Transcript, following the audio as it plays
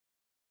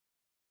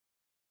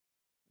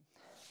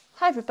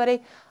Hi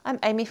everybody, I'm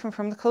Amy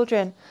from the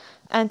Cauldron,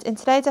 and in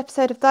today's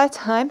episode of Dye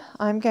Time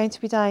I'm going to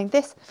be dyeing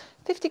this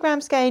 50-gram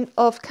skein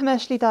of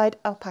commercially dyed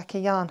alpaca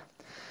yarn.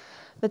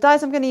 The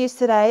dyes I'm going to use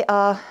today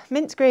are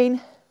mint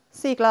green,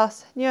 sea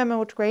glass, new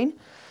emerald green.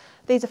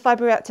 These are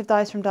fibre reactive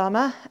dyes from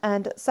Dyer,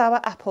 and sour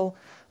apple,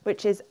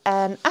 which is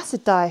an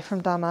acid dye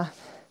from Dyer.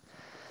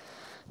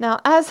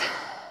 Now, as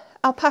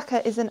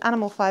alpaca is an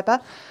animal fibre,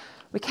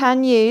 we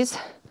can use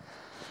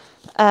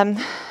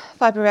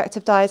fibre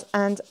reactive dyes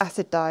and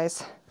acid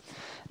dyes.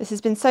 This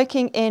has been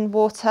soaking in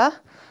water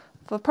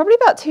for probably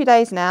about 2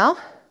 days now.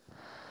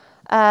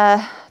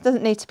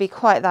 Doesn't need to be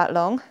quite that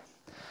long,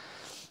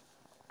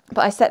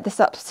 but I set this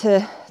up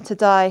to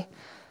dye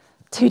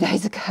 2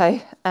 days ago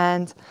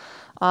and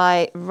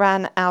I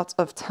ran out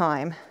of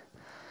time.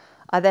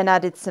 I then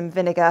added some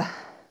vinegar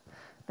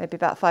maybe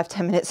about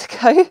 5-10 minutes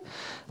ago,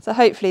 so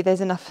hopefully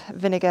there's enough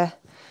vinegar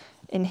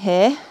in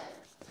here.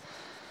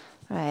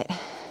 Right,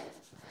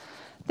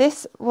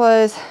 this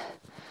was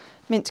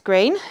mint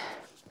green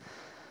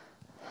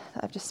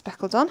that I've just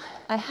speckled on.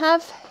 I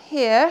have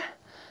here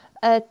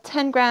a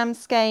 10-gram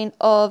skein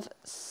of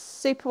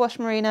superwash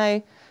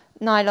merino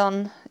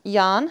nylon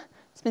yarn.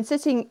 It's been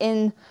sitting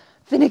in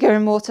vinegar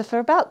and water for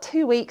about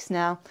 2 weeks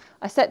now.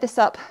 I set this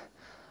up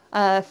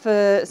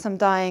for some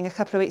dyeing a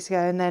couple of weeks ago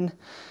and then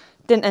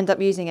didn't end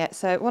up using it.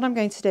 So what I'm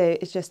going to do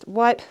is just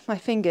wipe my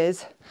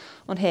fingers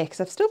on here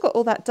because I've still got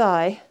all that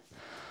dye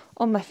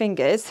on my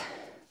fingers.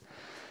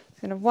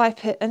 I'm going to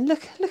wipe it and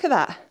look at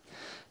that.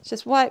 It's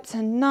just wiped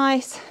a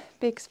nice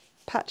big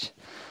patch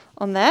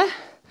on there.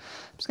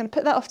 I'm just going to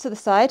put that off to the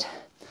side,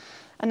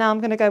 and now I'm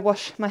going to go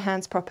wash my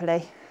hands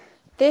properly.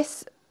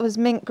 This was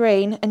mint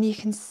green, and you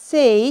can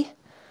see,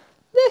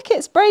 look,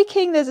 it's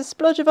breaking. There's a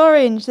splodge of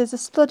orange, there's a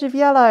splodge of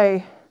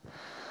yellow.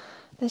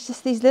 There's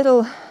just these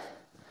little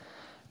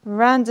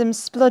random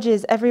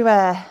splodges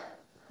everywhere.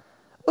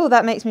 Oh,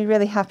 that makes me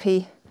really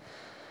happy.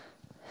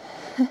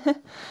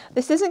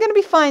 This isn't going to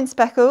be fine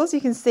speckles.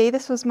 You can see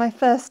this was my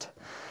first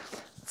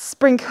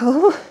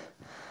sprinkle.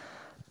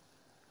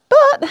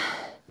 But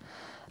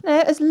no,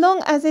 as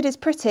long as it is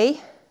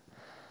pretty,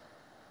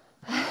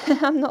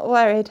 I'm not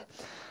worried.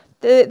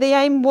 The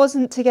aim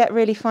wasn't to get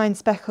really fine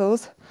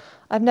speckles.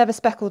 I've never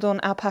speckled on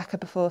alpaca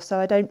before, so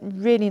I don't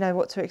really know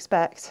what to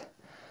expect.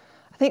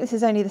 I think this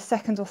is only the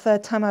second or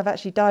third time I've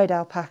actually dyed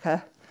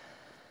alpaca.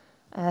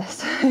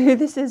 So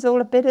this is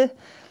all a bit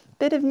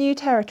of new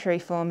territory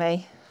for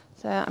me.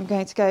 So I'm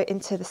going to go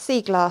into the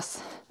sea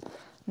glass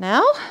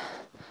now.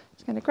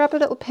 Just going to grab a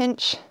little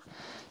pinch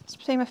just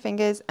between my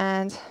fingers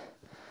and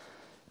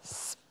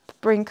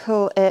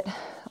sprinkle it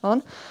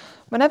on.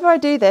 Whenever I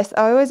do this,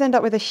 I always end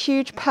up with a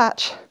huge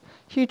patch,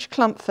 huge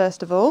clump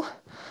first of all.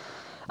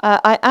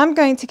 I am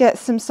going to get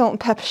some salt and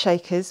pepper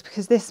shakers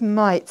because this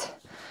might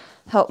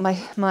help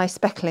my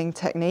speckling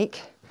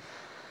technique.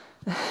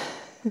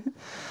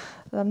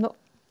 I'm not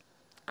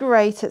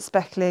great at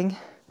speckling,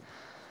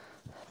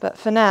 but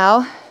for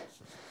now,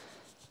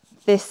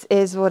 this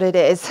is what it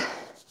is.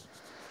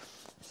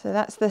 So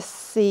that's the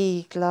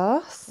sea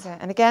glass. Okay,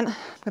 and again, I'm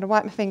going to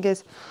wipe my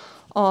fingers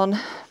on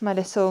my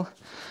little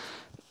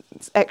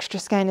extra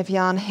skein of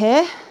yarn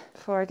here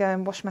before I go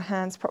and wash my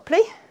hands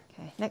properly.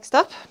 Okay, next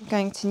up, I'm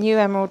going to new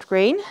emerald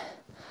green.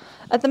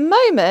 At the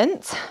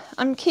moment,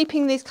 I'm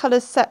keeping these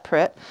colours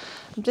separate.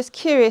 I'm just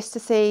curious to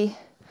see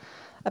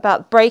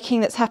about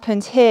breaking that's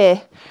happened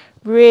here,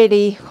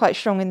 really quite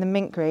strong in the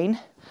mint green.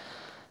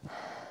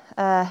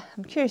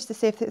 I'm curious to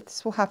see if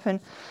this will happen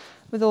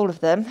with all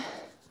of them.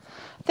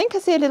 I think I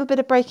see a little bit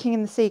of breaking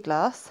in the sea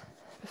glass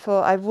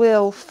before I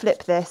will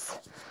flip this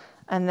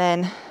and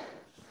then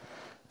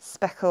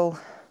speckle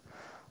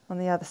on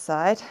the other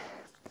side.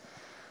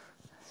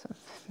 Sort of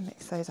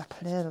mix those up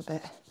a little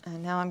bit.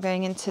 And now I'm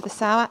going into the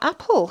sour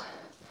apple.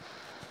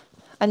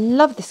 I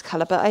love this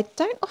colour, but I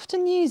don't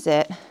often use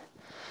it.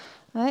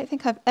 I don't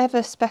think I've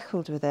ever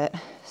speckled with it.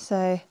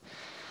 So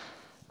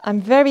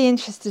I'm very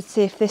interested to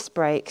see if this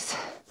breaks.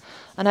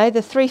 I know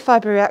the 3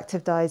 fibre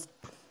reactive dyes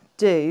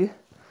do.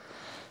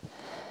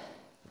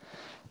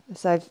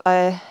 So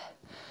I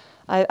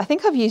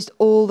think I've used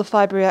all the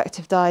fibre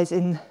reactive dyes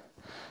in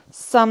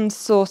some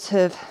sort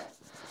of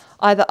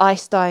either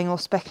ice dyeing or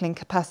speckling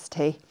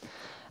capacity,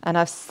 and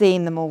I've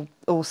seen them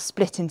all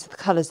split into the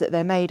colours that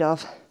they're made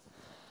of.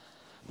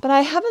 But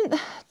I haven't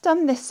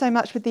done this so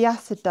much with the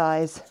acid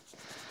dyes.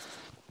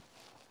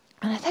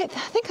 And I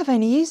think I've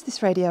only used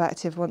this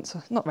radioactive once,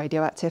 or not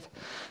radioactive,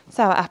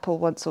 sour apple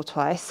once or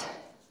twice.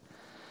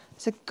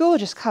 It's a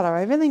gorgeous colour.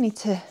 I really need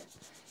to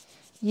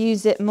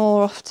use it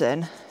more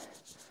often.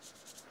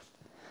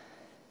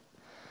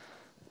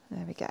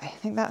 There we go. I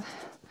think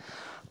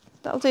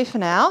that'll do for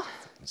now.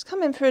 Just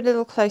come in for a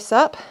little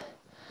close-up.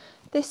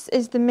 This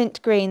is the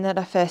mint green that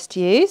I first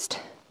used.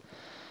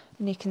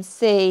 And you can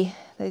see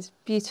those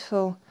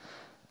beautiful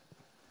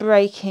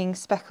breaking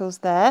speckles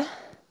there.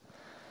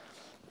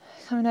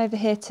 Coming over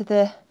here to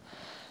the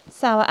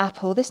sour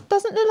apple. This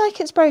doesn't look like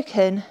it's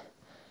broken.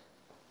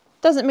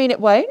 Doesn't mean it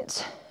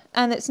won't.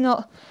 And it's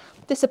not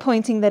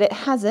disappointing that it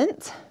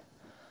hasn't.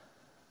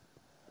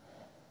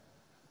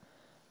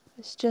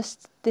 It's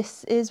just,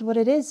 this is what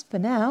it is for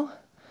now.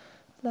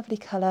 Lovely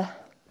colour.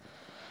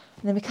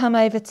 And then we come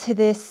over to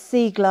this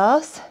sea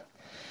glass.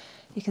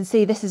 You can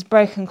see this is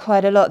broken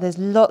quite a lot. There's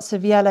lots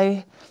of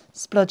yellow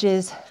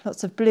splodges,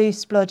 lots of blue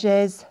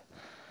splodges.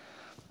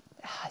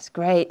 Ah, it's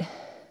great.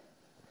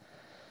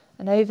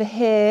 And over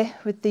here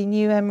with the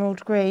new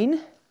emerald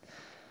green,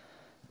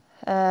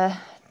 I'm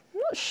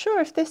not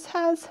sure if this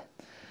has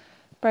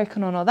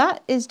broken or not.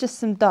 That is just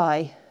some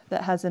dye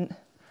that hasn't,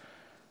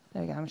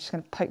 there we go, I'm just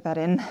going to poke that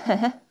in.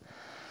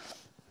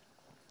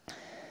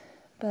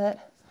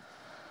 But,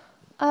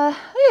 oh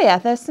yeah,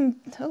 there's some,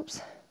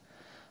 oops,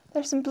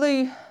 there's some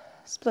blue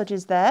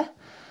splodges there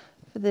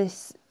for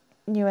this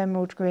new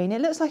emerald green.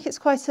 It looks like it's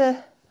quite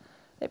a,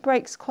 it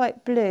breaks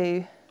quite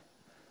blue.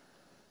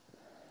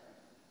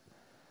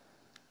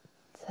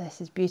 So this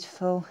is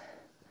beautiful.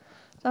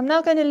 So I'm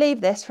now going to leave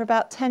this for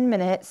about 10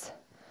 minutes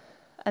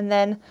and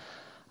then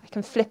I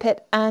can flip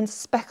it and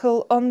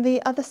speckle on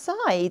the other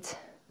side.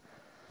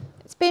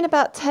 It's been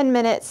about 10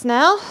 minutes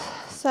now,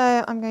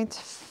 so I'm going to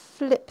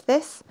flip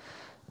this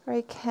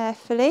very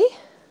carefully.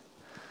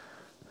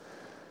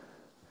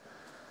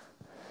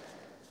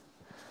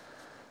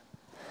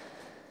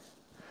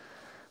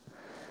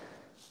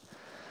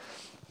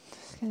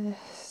 Just going to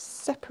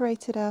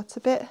separate it out a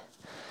bit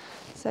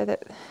so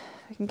that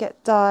we can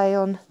get dye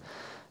on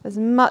as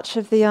much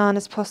of the yarn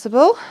as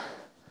possible.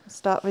 I'll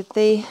start with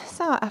the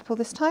sour apple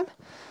this time.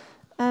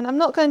 And I'm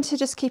not going to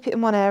just keep it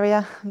in one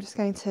area, I'm just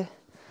going to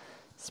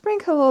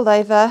sprinkle all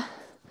over.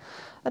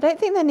 I don't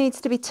think there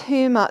needs to be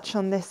too much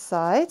on this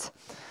side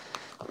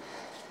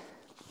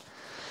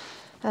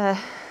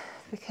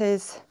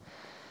because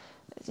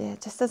yeah,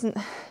 it just doesn't,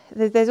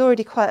 there's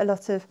already quite a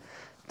lot of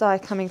dye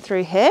coming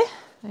through here.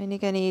 I'm only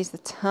going to use the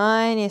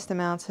tiniest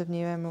amount of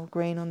new emerald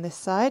green on this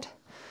side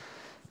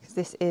because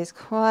this is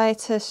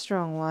quite a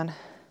strong one.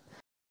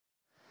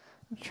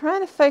 I'm trying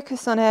to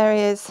focus on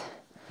areas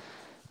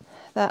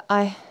that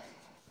I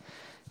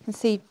can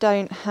see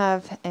don't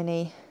have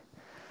any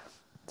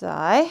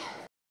dye.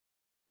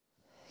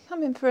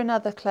 Come in for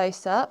another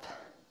close-up.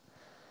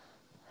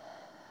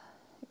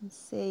 You can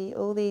see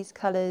all these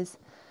colours,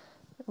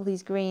 all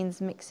these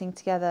greens mixing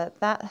together.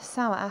 That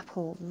sour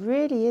apple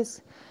really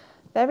is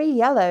very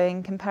yellow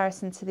in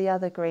comparison to the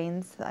other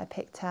greens that I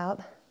picked out.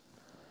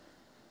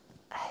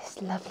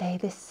 It's lovely.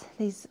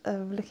 These are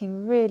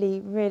looking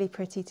really, really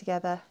pretty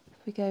together.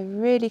 If we go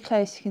really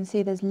close, you can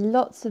see there's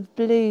lots of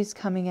blues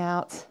coming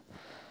out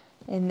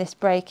in this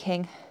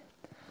breaking.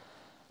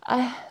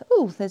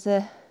 Oh, there's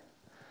a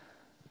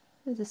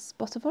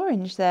spot of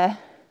orange there.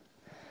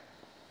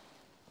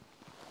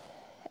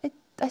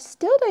 I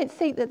still don't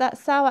think that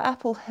sour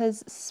apple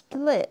has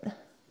split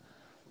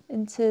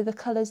into the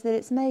colours that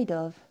it's made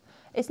of.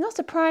 It's not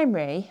a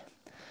primary,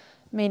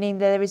 meaning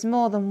there is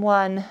more than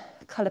one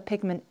colour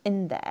pigment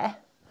in there,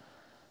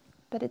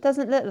 but it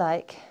doesn't look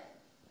like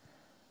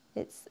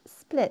it's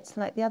split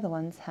like the other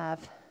ones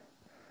have.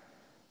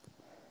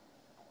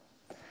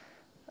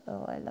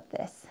 Oh, I love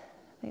this.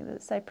 I think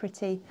that's so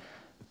pretty,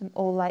 them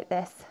all like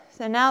this.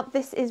 So now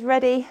this is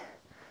ready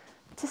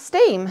to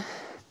steam.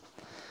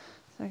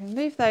 So I can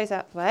move those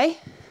out of the way.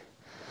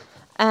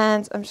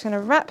 And I'm just going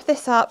to wrap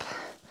this up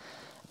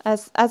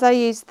as I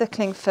use the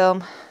cling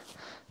film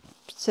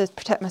to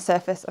protect my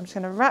surface. I'm just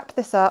going to wrap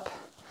this up.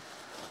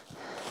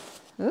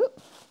 Ooh.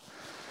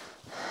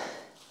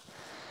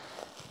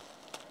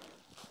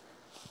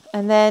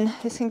 And then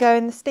this can go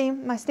in the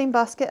my steam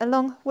basket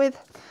along with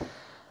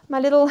my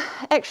little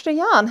extra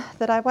yarn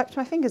that I wiped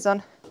my fingers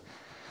on.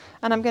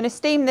 And I'm going to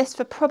steam this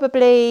for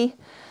probably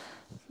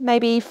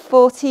maybe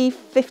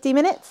 40-50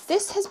 minutes.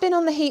 This has been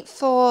on the heat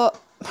for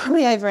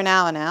probably over an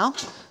hour now.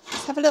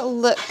 Let's have a little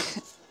look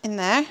in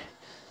there.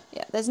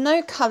 Yeah, there's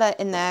no colour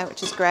in there,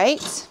 which is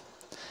great.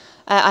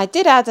 I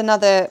did add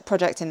another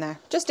project in there.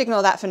 Just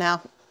ignore that for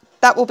now.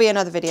 That will be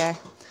another video.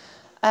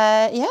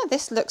 Yeah,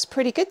 this looks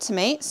pretty good to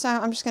me. So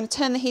I'm just going to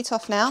turn the heat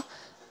off now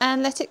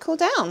and let it cool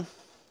down.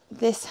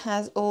 This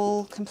has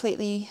all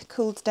completely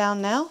cooled down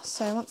now.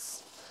 So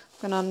once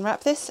I'm going to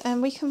unwrap this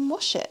and we can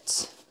wash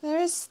it. There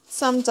is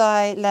some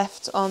dye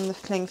left on the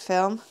cling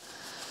film.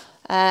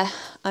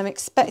 I'm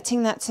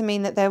expecting that to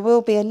mean that there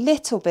will be a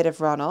little bit of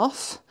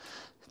runoff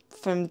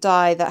from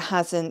dye that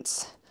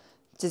hasn't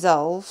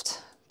dissolved,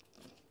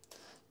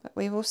 but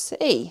we will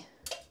see.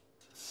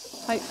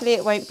 Hopefully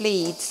it won't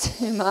bleed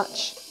too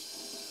much.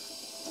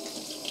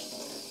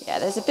 Yeah,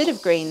 there's a bit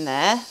of green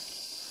there,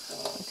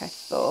 like I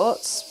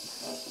thought.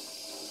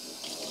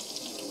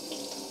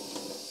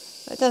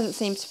 There doesn't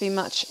seem to be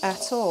much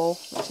at all,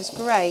 which is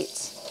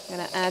great. I'm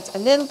going to add a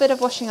little bit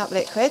of washing up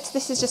liquid.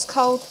 This is just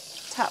cold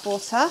tap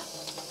water.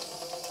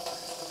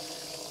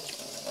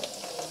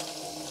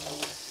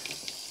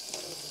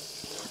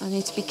 I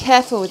need to be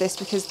careful with this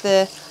because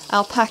the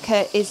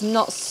Alpaca is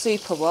not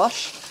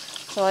superwash,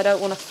 so I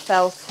don't want to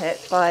felt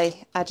it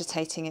by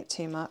agitating it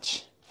too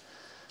much.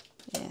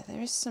 Yeah,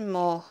 there is some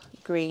more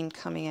green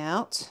coming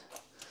out.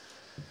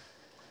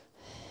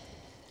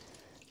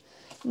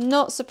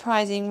 Not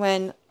surprising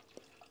when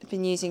I've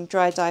been using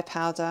dry dye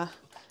powder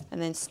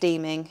and then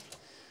steaming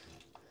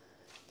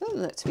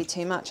Doesn't look to be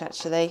too much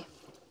actually.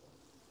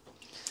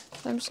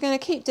 So I'm just going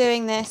to keep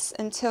doing this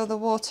until the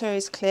water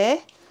is clear.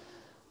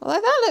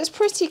 Although that looks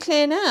pretty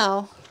clear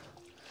now,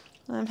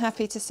 I'm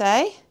happy to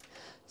say.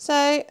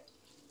 So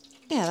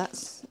yeah,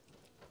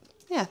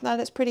 that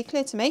looks pretty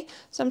clear to me.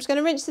 So I'm just going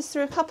to rinse this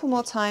through a couple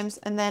more times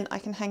and then I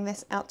can hang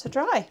this out to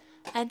dry.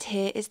 And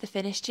here is the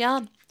finished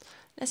yarn.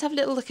 Let's have a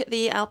little look at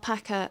the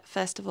alpaca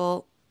first of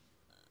all.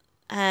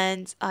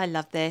 And I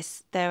love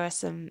this. There are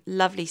some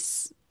lovely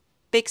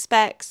big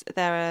specks.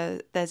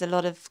 There's a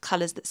lot of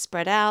colours that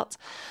spread out.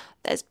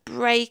 There's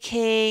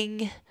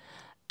breaking,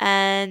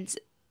 and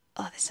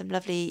there's some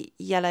lovely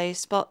yellow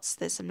spots.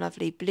 There's some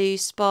lovely blue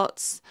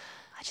spots.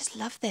 I just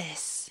love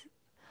this.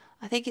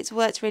 I think it's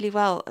worked really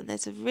well, and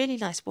there's a really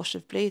nice wash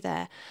of blue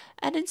there.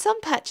 And in some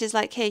patches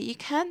like here, you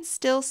can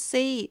still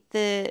see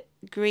the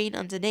green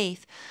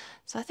underneath.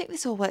 So I think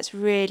this all works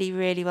really,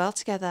 really well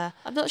together.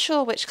 I'm not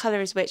sure which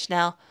colour is which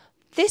now.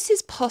 This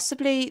is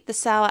possibly the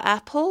sour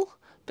apple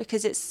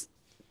because it's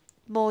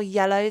more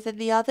yellow than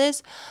the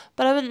others,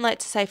 but I wouldn't like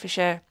to say for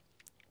sure.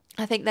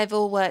 I think they've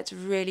all worked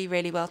really,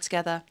 really well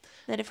together.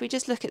 Then if we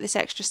just look at this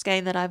extra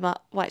skein that I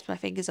wiped my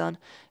fingers on,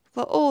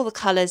 we've got all the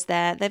colours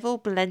there. They've all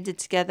blended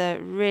together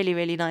really,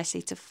 really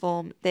nicely to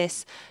form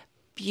this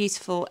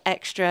beautiful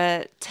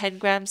extra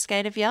 10-gram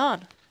skein of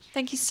yarn.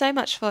 Thank you so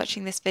much for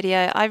watching this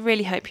video. I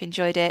really hope you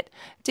enjoyed it.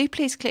 Do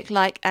please click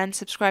like and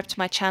subscribe to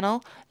my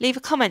channel. Leave a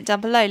comment down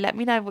below. Let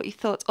me know what you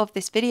thought of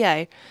this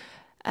video.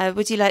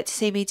 Would you like to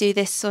see me do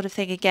this sort of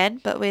thing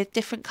again, but with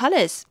different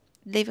colours?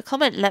 Leave a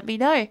comment, let me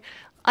know.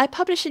 I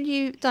publish a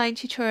new dyeing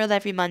tutorial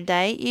every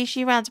Monday,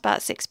 usually around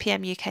about 6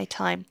 PM UK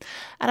time.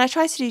 And I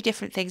try to do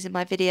different things in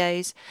my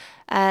videos,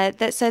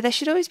 so there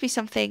should always be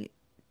something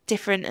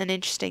different and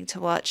interesting to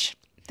watch.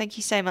 Thank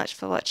you so much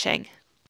for watching.